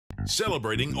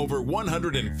Celebrating over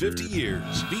 150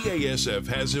 years, BASF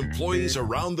has employees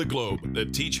around the globe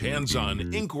that teach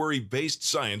hands-on, inquiry-based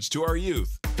science to our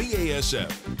youth.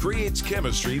 BASF creates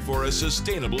chemistry for a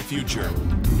sustainable future.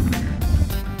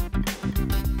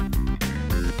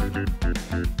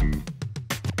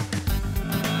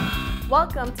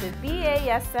 Welcome to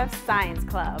BASF Science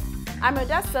Club. I'm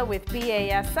Odessa with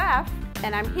BASF,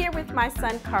 and I'm here with my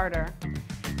son Carter.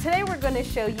 Today we're going to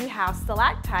show you how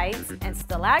stalactites and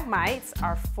stalagmites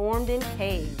are formed in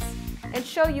caves and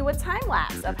show you a time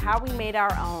lapse of how we made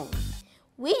our own.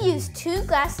 We used 2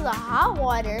 glasses of hot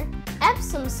water,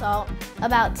 Epsom salt,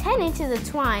 about 10 inches of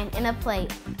twine, and a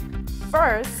plate.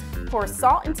 First, pour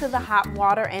salt into the hot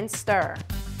water and stir.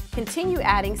 Continue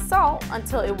adding salt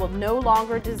until it will no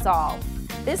longer dissolve.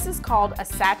 This is called a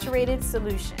saturated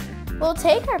solution. We'll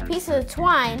take our piece of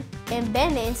twine and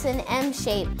bend it into an M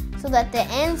shape so that the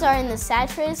ends are in the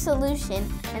saturated solution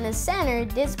and the center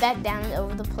dips back down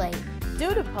over the plate.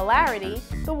 Due to polarity,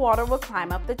 the water will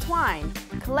climb up the twine,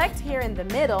 collect here in the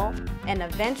middle, and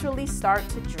eventually start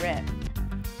to drip.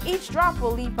 Each drop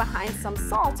will leave behind some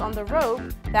salt on the rope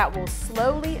that will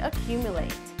slowly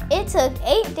accumulate. It took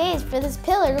 8 days for this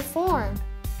pillar to form.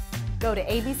 Go to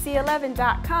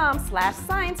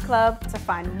abc11.com/science club to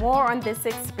find more on this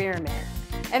experiment.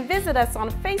 And visit us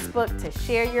on Facebook to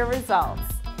share your results.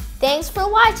 Thanks for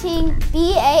watching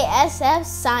BASF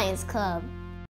Science Club.